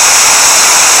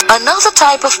Another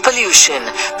type of pollution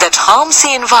that harms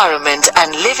the environment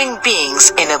and living beings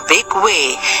in a big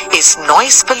way is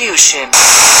noise pollution.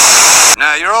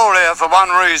 Now, you're all here for one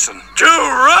reason: to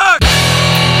rock!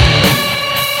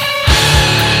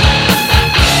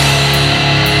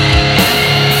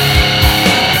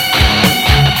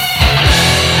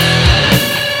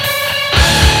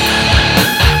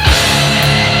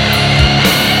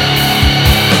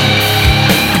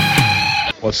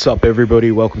 What's up,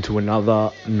 everybody? Welcome to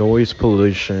another Noise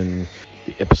Pollution.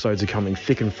 The episodes are coming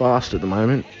thick and fast at the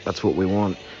moment. That's what we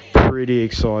want. Pretty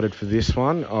excited for this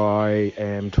one. I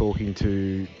am talking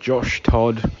to Josh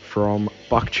Todd from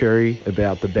Buckcherry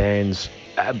about the band's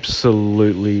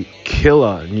absolutely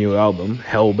killer new album,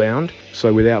 Hellbound.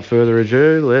 So without further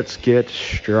ado, let's get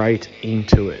straight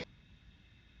into it.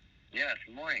 Yes,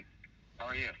 good morning. How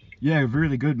are you? Yeah,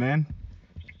 really good, man.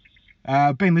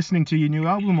 I've been listening to your new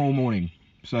album all morning.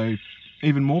 So,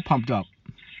 even more pumped up.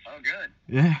 Oh, good.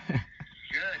 Yeah. Good,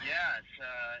 yeah.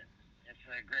 It's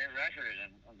a great record,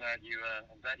 and I'm glad you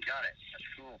got it. That's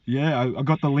cool. Yeah, I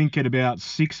got the link at about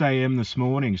 6 a.m. this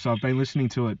morning, so I've been listening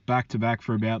to it back to back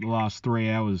for about the last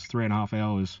 3.5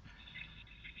 hours.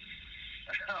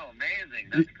 Oh, amazing.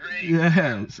 That's great.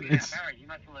 Yeah, Wow, it's 3.5 hours. You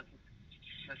must have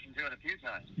listened to it a few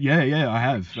times. Yeah, I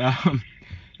have.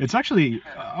 It's actually,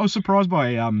 I was surprised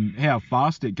by how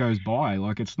fast it goes by.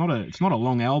 Like, it's not a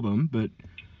long album, but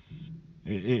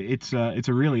it's a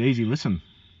really easy listen.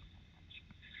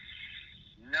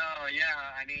 No, yeah,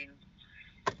 I mean,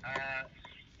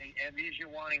 it leaves you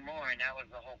wanting more, and that was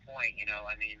the whole point, you know.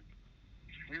 I mean,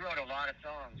 we wrote a lot of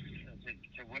songs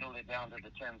to whittle it down to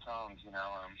the 10 songs, you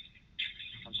know.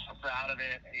 I'm so proud of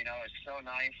it. You know, it's so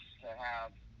nice to have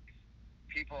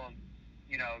people,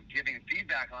 you know, giving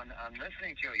feedback on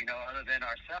listening to it, you know, other than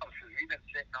ourselves, because we've been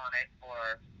sitting on it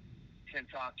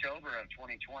since October of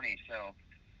 2020. So,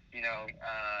 you know,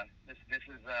 this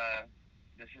is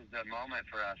the moment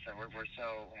for us, and we're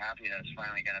so happy that it's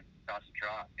finally gonna cross the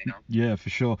drop, you know. Yeah, for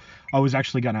sure. I was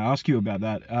actually going to ask you about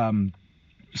that.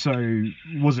 So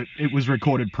it was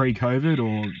recorded pre-COVID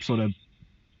or sort of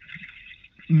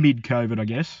mid-COVID, I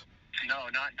guess? No,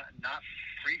 not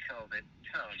pre-COVID.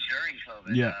 No, during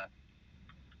COVID. Yeah.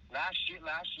 Last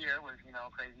year was, you know,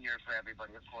 a crazy year for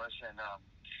everybody, of course, and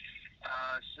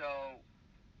so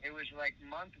it was like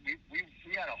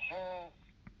we had a whole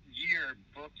year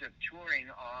booked of touring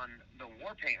on the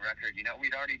Warpaint record. You know,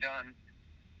 we'd already done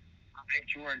a big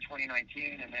tour in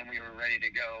 2019, and then we were ready to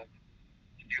go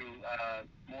to do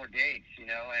more dates, you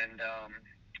know, and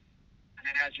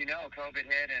then as you know, COVID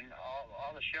hit, and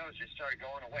all the shows just started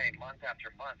going away month after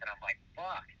month, and I'm like,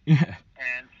 fuck. Yeah.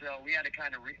 And so we had to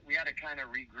kind of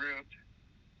regroup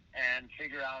and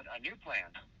figure out a new plan.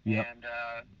 Yep. And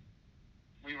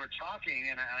we were talking,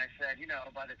 and I said, you know,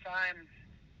 by the time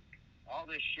all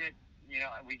this shit, you know,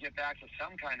 we get back to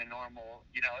some kind of normal,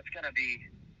 you know, it's gonna be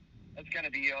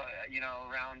you know,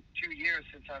 around 2 years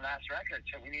since our last record.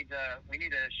 So we need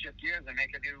to shift gears and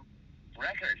make a new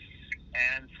record.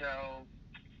 And so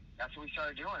that's what we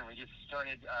started doing. We just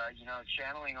started, you know,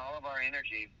 channeling all of our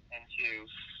energy into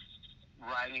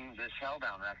writing this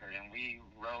Hellbound record, and we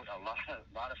wrote a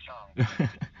lot of songs.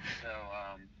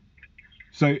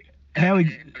 So how it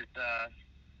was a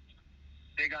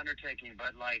big undertaking,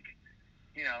 but like,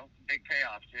 you know, big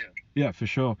payoff too. Yeah, for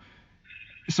sure.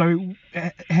 So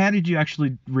how did you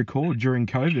actually record during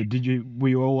COVID? Were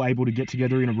you all able to get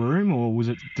together in a room, or was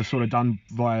it just sort of done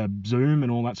via Zoom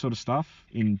and all that sort of stuff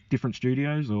in different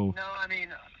studios? Or no, I mean,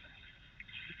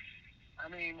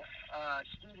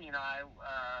 Stevie and I,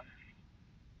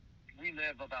 we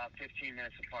live about 15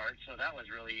 minutes apart, so that was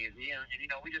really easy. And you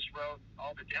know, we just wrote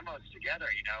all the demos together,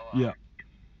 you know. Yeah.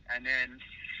 And then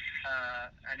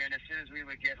as soon as we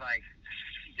would get like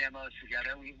demos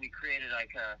together, we created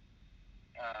like a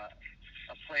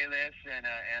playlist and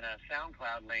a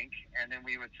SoundCloud link, and then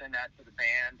we would send that to the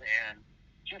band and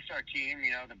just our team,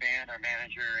 you know, the band, our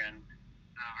manager, and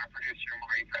our producer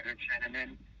Marty Fredrickson, and then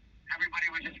everybody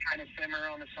would just kind of simmer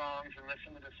on the songs and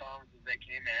listen to the songs as they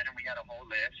came in, and we had a whole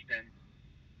list,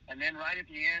 and then right at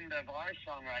the end of our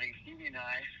songwriting, Stevie and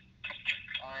I,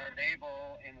 our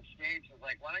label in the States was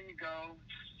like, why don't you go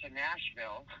to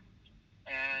Nashville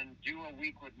and do a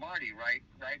week with Marty, write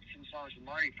some songs with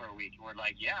Marty for a week. And we're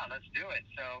like, yeah, let's do it.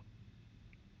 So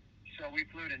we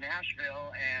flew to Nashville,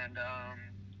 and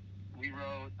we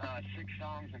wrote 6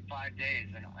 songs in 5 days,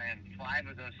 and 5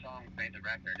 of those songs made the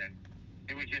record. And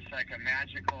it was just like a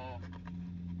magical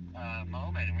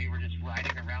moment, and we were just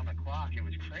writing around the clock. It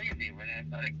was crazy, but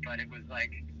it was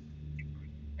like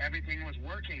everything was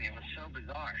working. It was so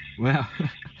bizarre. Wow.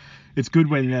 It's good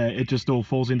when it just all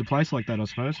falls into place like that, I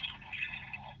suppose.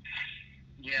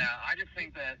 Yeah, Yeah, I just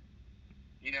think that,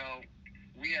 you know,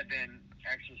 we had been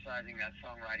exercising that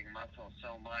songwriting muscle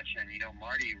so much, and, you know,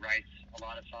 Marty writes a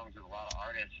lot of songs with a lot of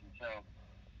artists, and so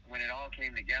when it all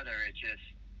came together, it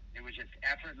was just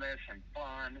effortless and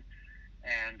fun,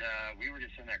 and we were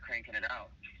just in there cranking it out.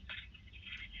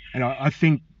 And I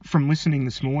think from listening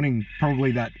this morning,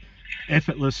 probably that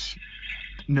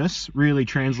effortlessness really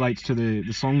translates to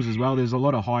the songs as well. There's a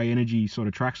lot of high energy sort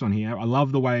of tracks on here. I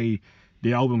love the way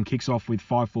the album kicks off with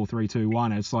 5, 4, 3, 2,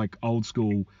 1. It's like old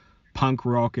school punk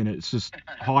rock, and it's just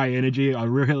high energy. I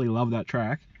really love that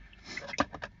track.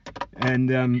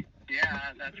 And yeah,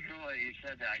 that's cool that you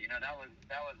said that. You know, that was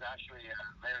actually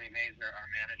Larry Mazer, our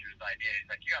manager's idea.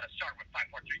 He's like, you got to start with 5,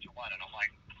 4, 3, 2, 1, and I'm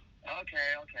like,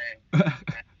 okay. And,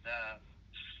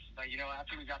 but you know,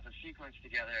 after we got the sequence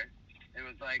together, it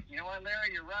was like, you know what,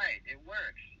 Larry, you're right. It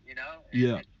works. You know,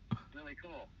 it's really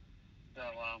cool. So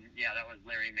yeah, that was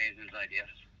Larry Mazer's idea.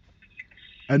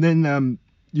 And then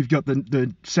you've got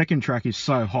the second track is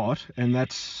So Hot, and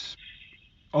that's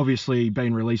obviously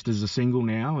been released as a single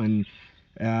now. And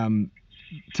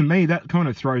to me, that kind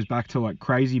of throws back to like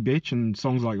Crazy Bitch and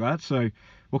songs like that. So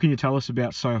what can you tell us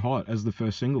about So Hot as the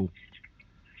first single?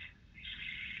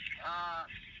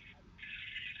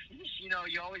 You know,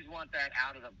 you always want that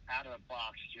out of the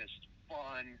box, just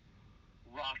fun,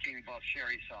 rocking Buck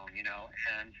Cherry song, you know,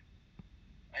 and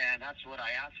that's what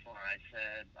I asked for. I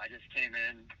said, I just came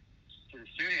in to the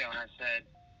studio and I said,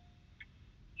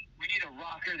 we need a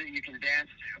rocker that you can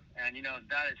dance to, and you know,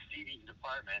 that is Stevie's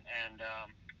department, and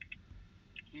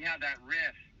he had that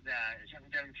riff that he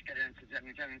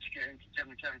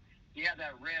had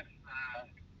that riff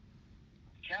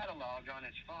cataloged on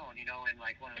his phone, you know, in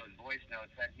like one of those voice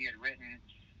notes that he had written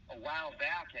a while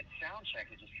back at Soundcheck.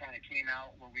 It just kind of came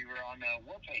out when we were on the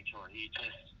Warpaint tour. He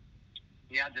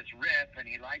had this riff and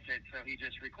he liked it, so he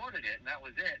just recorded it, and that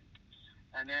was it.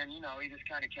 And then, you know, he just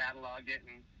kind of cataloged it,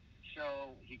 and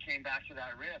so he came back to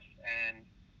that riff, and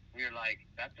we were like,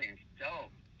 that thing's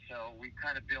dope. So we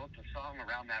kind of built the song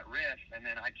around that riff, and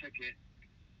then I took it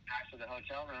back to the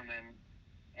hotel room and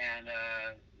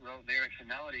wrote lyrics and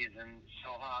melodies, and So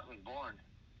Hot was born.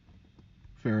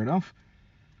 Fair enough.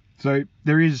 So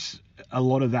there is a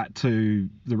lot of that to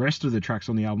the rest of the tracks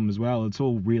on the album as well. It's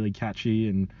all really catchy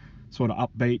and sort of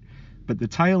upbeat. But the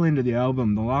tail end of the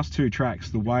album, the last two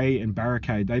tracks, The Way and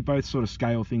Barricade, they both sort of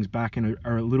scale things back and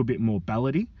are a little bit more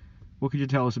ballady. What could you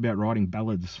tell us about writing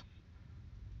ballads?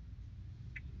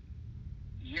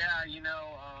 Yeah, you know,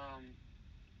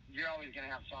 you're always going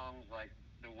to have songs like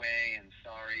The Way and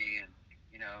Sorry and,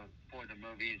 you know, For the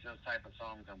Movies, those type of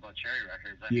songs on Buck Cherry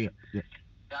records. I mean,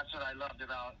 that's what I loved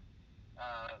about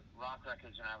rock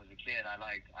records when I was a kid. I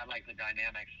liked the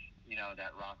dynamics, you know,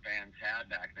 that rock bands had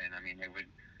back then. I mean, they would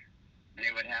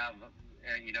have,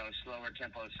 you know, slower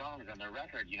tempo songs on their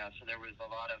record, you know, so there was a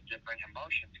lot of different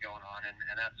emotions going on, and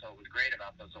that's what was great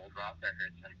about those old rock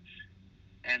records.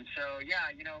 And so,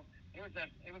 yeah, you know, it was an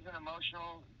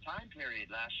emotional time period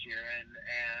last year, and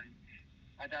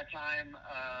at that time,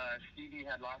 Stevie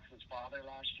had lost his father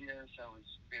last year, so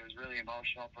it was really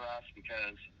emotional for us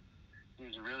because he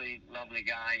was a really lovely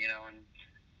guy, you know, and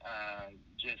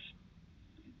just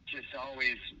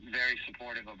always very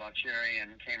supportive of Buck Cherry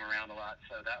and came around a lot.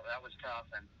 So that was tough,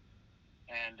 and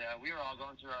we were all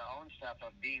going through our own stuff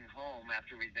of being home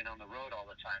after we'd been on the road all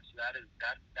the time. So that is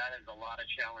a lot of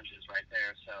challenges right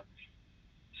there.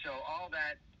 So all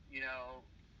that, you know,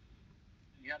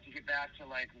 you have to get back to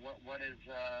like what is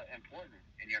important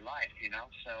in your life, you know.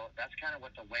 So that's kind of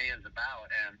what The Way is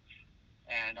about,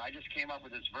 and I just came up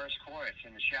with this verse chorus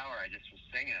in the shower. I just was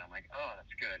singing. I'm like, oh,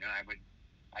 that's good. And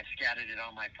I scattered it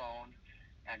on my phone,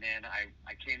 and then I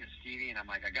came to Stevie, and I'm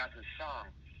like, I got this song,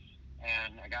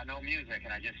 and I got no music, and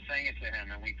I just sang it to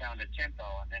him, and we found a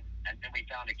tempo, and then we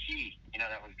found a key, you know,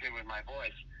 that was good with my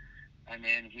voice. And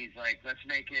then he's like, let's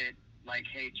make it like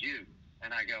Hey Jude.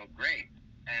 And I go, great.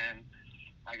 And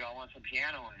I go, I want some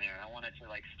piano in there. I want it to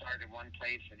like start in one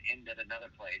place and end at another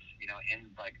place, you know,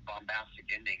 end like bombastic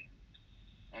ending.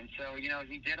 And so, you know,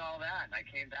 he did all that, and I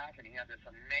came back, and he had this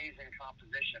amazing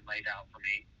composition laid out for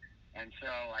me. And so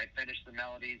I finished the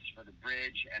melodies for the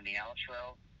bridge and the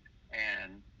outro,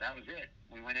 and that was it.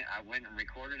 I went and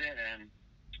recorded it, and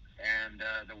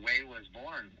The Way was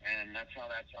born, and that's how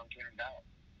that song came about.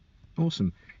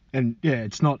 Awesome. And yeah,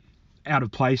 it's not out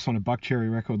of place on a Buck Cherry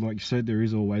record, like you said. There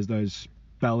is always those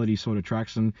ballady sort of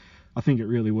tracks, and I think it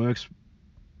really works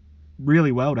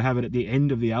really well to have it at the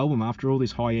end of the album after all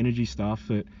this high energy stuff,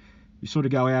 that you sort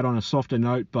of go out on a softer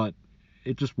note, but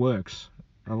it just works.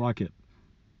 I like it.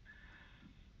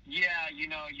 Yeah, you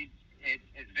know,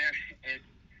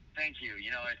 thank you. You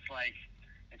know,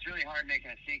 it's it's really hard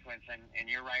making a sequence, and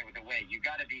you're right with the weight. You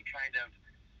got to be kind of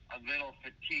a little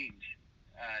fatigued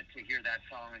to hear that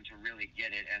song and to really get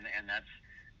it, and that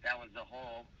was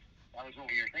what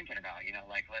we were thinking about,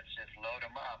 like let's just load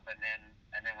them up, and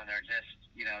then when they're just,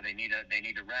 they need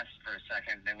to rest for a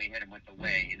second, then we hit them with the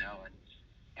way,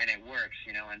 and it works,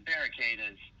 and Barricade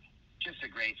is just a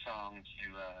great song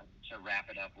to wrap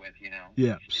it up with,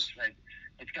 Yeah.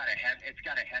 It's got a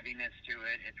heaviness to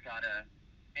it. It's got a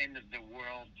end of the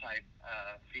world type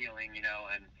feeling,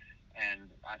 and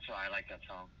that's why I like that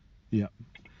song. Yeah,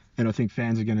 and I think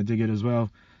fans are going to dig it as well.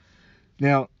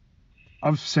 Now,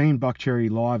 I've seen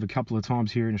Buckcherry live a couple of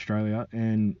times here in Australia,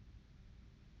 and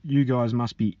you guys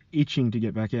must be itching to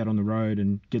get back out on the road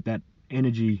and get that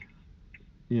energy,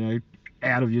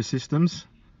 out of your systems.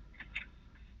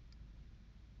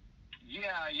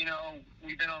 Yeah,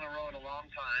 we've been on the road a long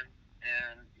time,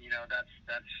 and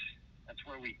that's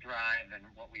where we thrive and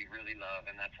what we really love,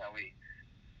 and that's how we,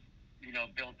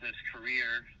 built this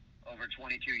career over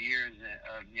 22 years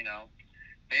of,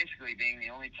 basically being the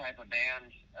only type of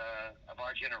band of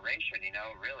our generation,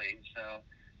 really. So,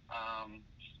 I'm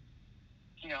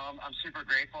super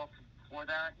grateful for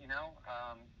that.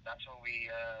 That's what we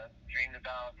dreamed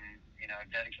about, and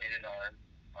dedicated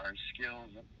our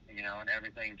skills, and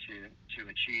everything to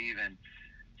achieve. And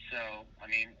so, I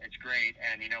mean, it's great.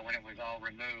 And when it was all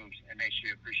removed, it makes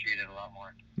you appreciate it a lot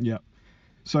more. Yeah.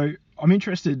 So I'm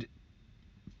interested.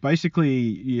 Basically,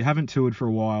 you haven't toured for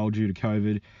a while due to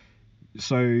COVID.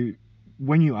 So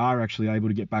when you are actually able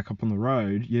to get back up on the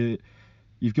road,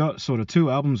 you've got sort of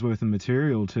 2 albums worth of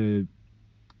material to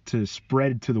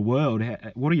spread to the world.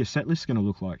 What are your set lists going to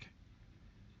look like?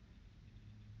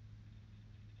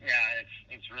 Yeah,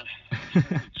 it's really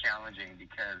challenging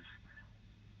because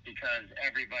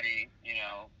everybody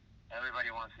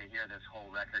wants to hear this whole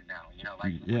record now.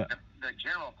 The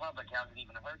general public hasn't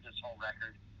even heard this whole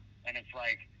record, and it's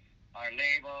like our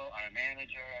label, our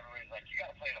manager, everybody's like, you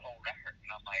got to play the whole record, and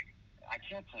I'm like, I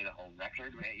can't play the whole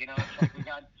record. It's like we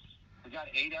got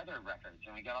 8 other records,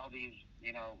 and we got all these,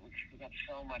 we got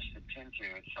so much to tend to.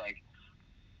 It's like,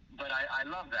 but I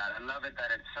love that. I love it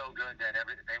that it's so good that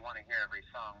they want to hear every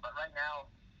song. But right now,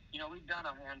 we've done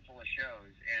a handful of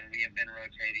shows, and we have been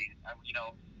rotating.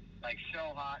 Like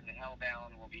So Hot and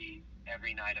Hellbound will be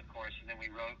every night, of course, and then we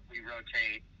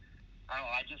rotate. Oh,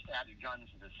 I just added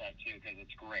Guns to the set too because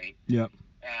it's great. Yep.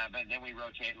 But then we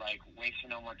rotate like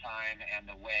Wasting No More Time and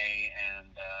The Way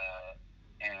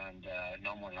and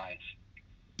No More Lights.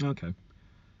 Okay.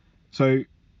 So.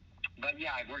 But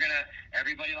yeah,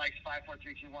 everybody likes 5, 4,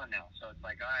 3, 2, 1 now. So it's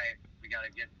like, all right, we got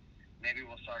to maybe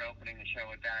we'll start opening the show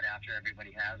with that after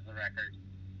everybody has the record.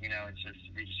 We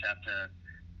just have to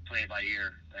play it by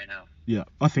ear right now. Yeah,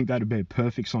 I think that'd be a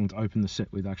perfect song to open the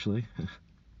set with, actually.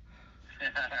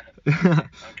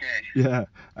 Okay. Yeah.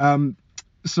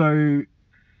 So,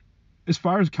 as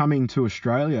far as coming to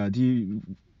Australia,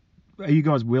 are you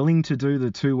guys willing to do the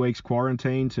 2 weeks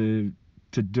quarantine to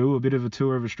do a bit of a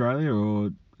tour of Australia,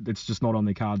 or it's just not on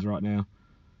the cards right now?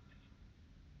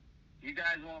 You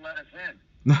guys won't let us in.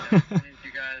 As soon as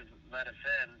you guys let us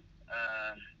in,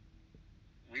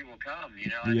 we will come.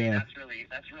 I mean, that's really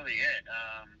it.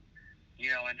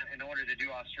 And in order to do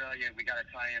Australia, we got to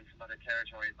tie in some other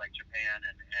territories like Japan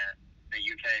and the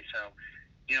UK. So,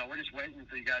 we're just waiting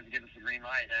for you guys to give us the green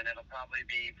light, and it'll probably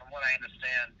be, from what I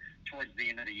understand, towards the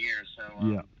end of the year. So,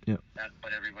 that's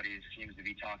what everybody seems to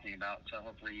be talking about. So,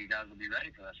 hopefully, you guys will be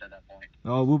ready for us at that point.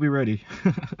 Oh, we'll be ready.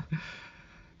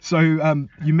 So,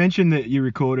 you mentioned that you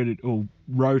recorded or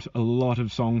wrote a lot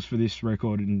of songs for this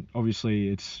record, and obviously,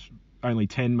 it's only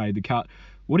 10 made the cut.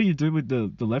 What do you do with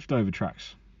the leftover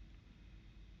tracks?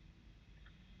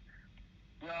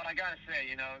 Well, I gotta say,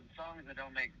 songs that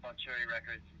don't make Buckcherry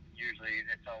records, usually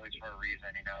it's always for a reason,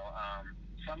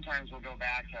 Sometimes we'll go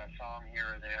back to a song here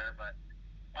or there, but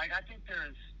I think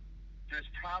there's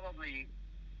probably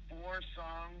 4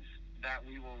 songs that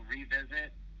we will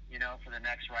revisit, for the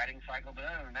next writing cycle. But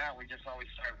other than that, we just always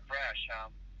start fresh.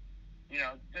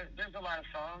 There's a lot of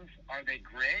songs. Are they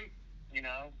great?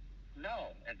 No.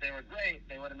 If they were great,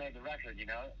 they would have made the record,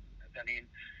 I mean,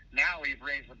 now we've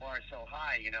raised the bar so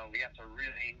high, we have to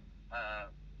really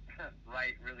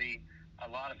write really a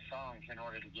lot of songs in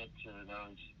order to get to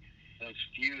those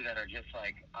few that are just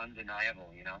like undeniable,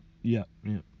 Yeah.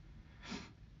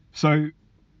 So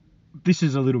this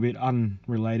is a little bit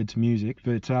unrelated to music,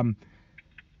 but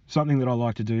something that I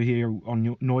like to do here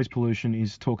on Noise Pollution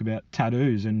is talk about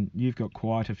tattoos, and you've got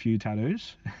quite a few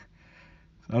tattoos.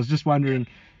 I was just wondering,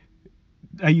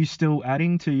 are you still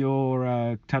adding to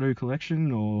your tattoo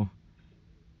collection, or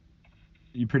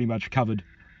are you pretty much covered?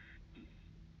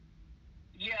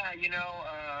 Yeah,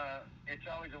 it's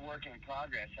always a work in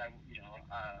progress.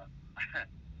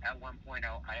 At one point,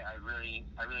 I really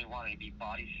wanted to be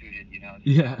bodysuited.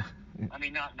 Yeah. I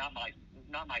mean, not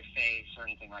my face or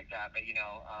anything like that, but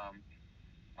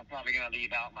I'm probably gonna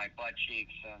leave out my butt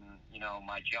cheeks and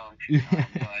my junk.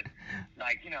 But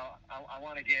I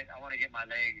want to get my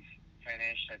legs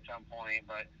finished at some point,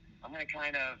 but I'm gonna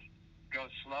kind of go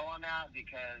slow on that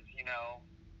because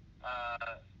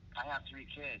I have 3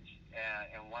 kids,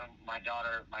 and my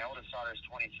oldest daughter is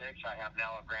 26. I have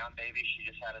now a ground baby. She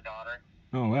just had a daughter.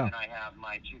 Oh, wow. And I have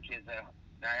my 2 kids. I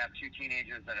have 2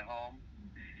 teenagers at home.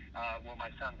 Well,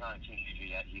 my son's not a teenager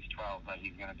yet. He's 12, but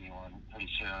he's going to be one pretty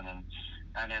soon.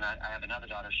 And then I have another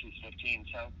daughter. She's 15.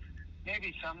 So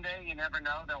maybe someday, you never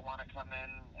know, they'll want to come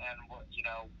in and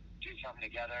do something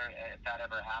together. If that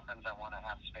ever happens, I want to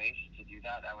have space to do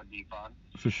that. That would be fun.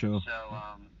 For sure. So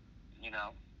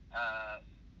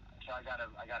so I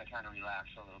gotta kind of relax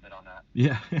a little bit on that.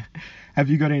 Yeah. Have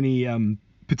you got any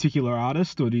particular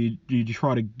artist, or do you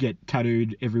try to get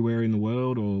tattooed everywhere in the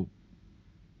world, or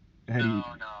how do you?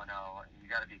 No. You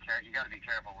gotta be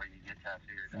careful where you get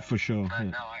tattooed. For sure. But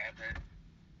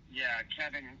Yeah. no,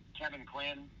 Kevin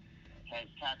Quinn has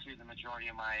tattooed the majority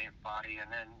of my body,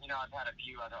 and then I've had a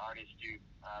few other artists do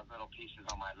little pieces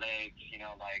on my legs.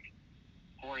 Like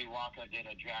Hori Waka did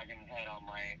a dragon head on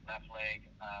my left leg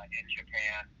in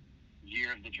Japan,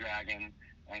 Year of the Dragon,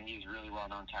 and he's a really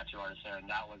well-known tattoo artist there, and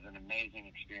that was an amazing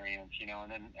experience,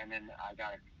 and then I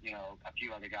got a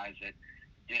few other guys that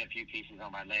did a few pieces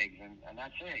on my legs, and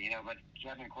that's it, but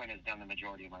Kevin Quinn has done the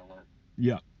majority of my work.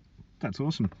 Yeah, that's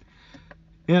awesome.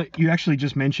 Yeah, you actually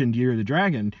just mentioned Year of the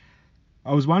Dragon.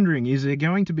 I was wondering, is there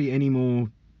going to be any more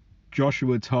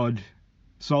Joshua Todd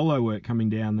solo work coming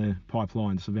down the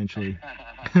pipelines eventually?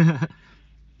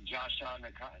 Josh on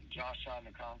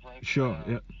the Conflict. Sure.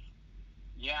 Yeah.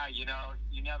 Yeah, you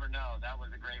never know. That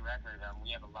was a great record. We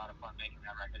had a lot of fun making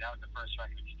that record. That was the first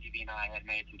record Stevie and I had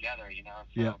made together,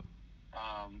 So, yeah.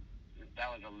 That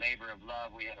was a labor of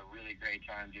love. We had a really great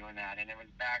time doing that, and it was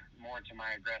back more to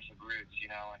my aggressive roots,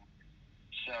 And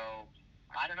so,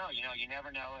 I don't know. You never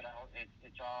know.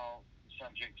 It's all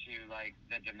subject to like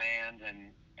the demand and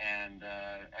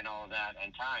all of that, and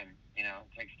time. It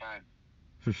takes time.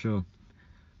 For sure.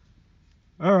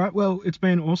 All right, well, it's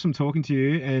been awesome talking to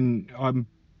you, and I'm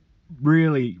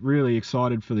really, really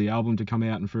excited for the album to come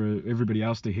out and for everybody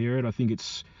else to hear it. I think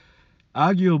it's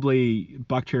arguably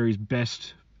Buckcherry's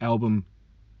best album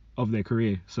of their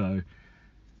career, so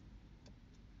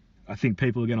I think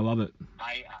people are going to love it.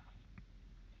 I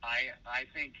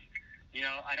think,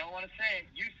 I don't want to say it,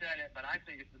 you said it, but I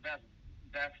think it's the best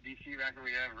DC record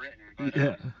we've ever written. But,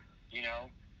 yeah.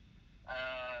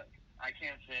 I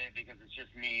can't say it because it's just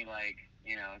me,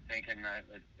 thinking that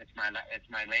it's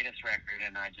my latest record,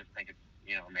 and I just think it's,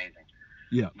 amazing.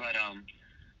 Yeah. But,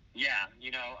 yeah,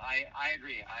 I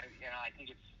agree. I think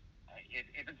if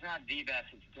it's not the best,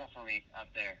 it's definitely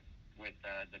up there with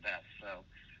the best. So,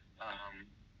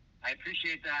 I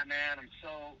appreciate that, man. I'm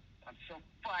so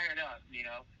fired up.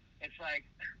 It's like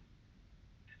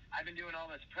I've been doing all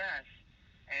this press,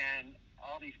 and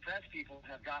all these press people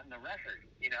have gotten the record.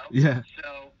 Yeah.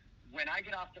 So when I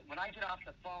get off the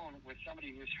phone with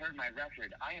somebody who's heard my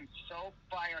record, I am so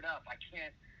fired up. I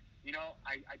can't.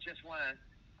 I just want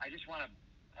to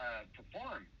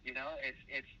perform.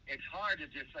 It's hard to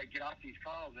just get off these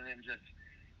calls and then just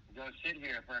go sit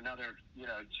here for another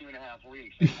 2.5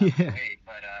 weeks and have to wait.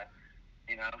 But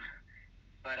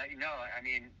I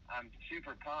mean, I'm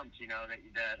super pumped.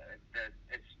 That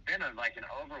it's been an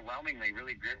overwhelmingly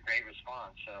really great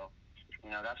response. So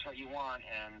that's what you want,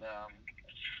 and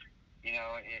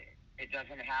it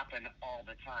doesn't happen all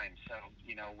the time. So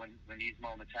when these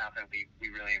moments happen, we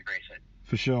really embrace it.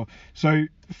 For sure. So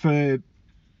for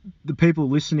the people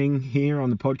listening here on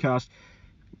the podcast,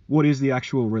 what is the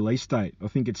actual release date? I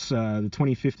think it's the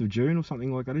 25th of June or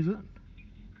something like that, is it?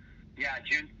 Yeah,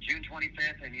 June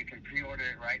 25th, and you can pre-order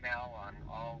it right now on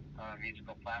all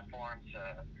musical platforms.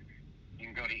 You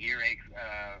can go to Earache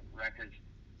Records,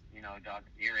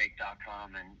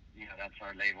 earache.com, and that's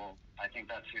our label. I think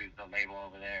that's who's the label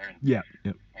over there. And, yeah.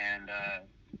 Yep. And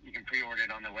you can pre-order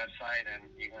it on the website, and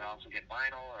you can also get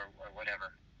vinyl or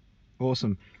whatever.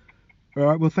 Awesome. All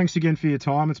right, well, thanks again for your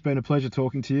time. It's been a pleasure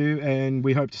talking to you, and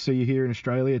we hope to see you here in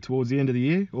Australia towards the end of the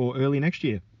year or early next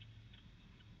year.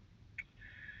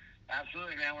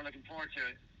 Absolutely, man. We're looking forward to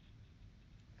it.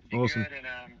 Be awesome. Good, and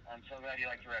I'm so glad you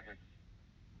like the record.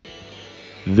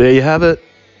 There you have it.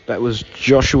 That was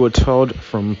Joshua Todd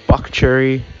from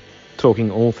Buckcherry talking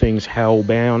all things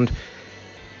Hellbound.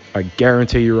 I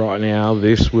guarantee you right now,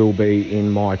 this will be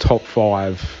in my top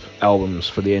 5 albums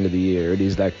for the end of the year. It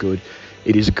is that good.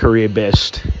 It is a career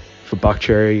best for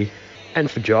Buckcherry and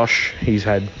for Josh. He's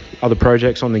had other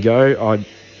projects on the go. I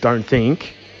don't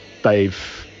think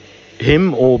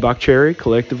him or Buckcherry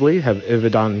collectively have ever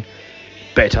done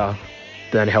better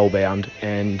than Hellbound,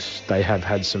 and they have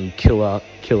had some killer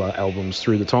albums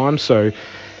through the time, so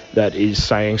that is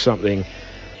saying something.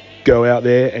 Go out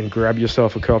there and grab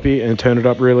yourself a copy and turn it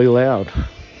up really loud.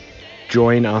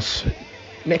 Join us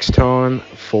next time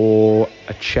for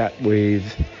a chat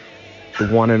with the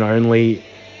one and only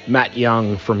Matt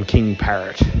Young from King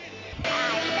Parrot.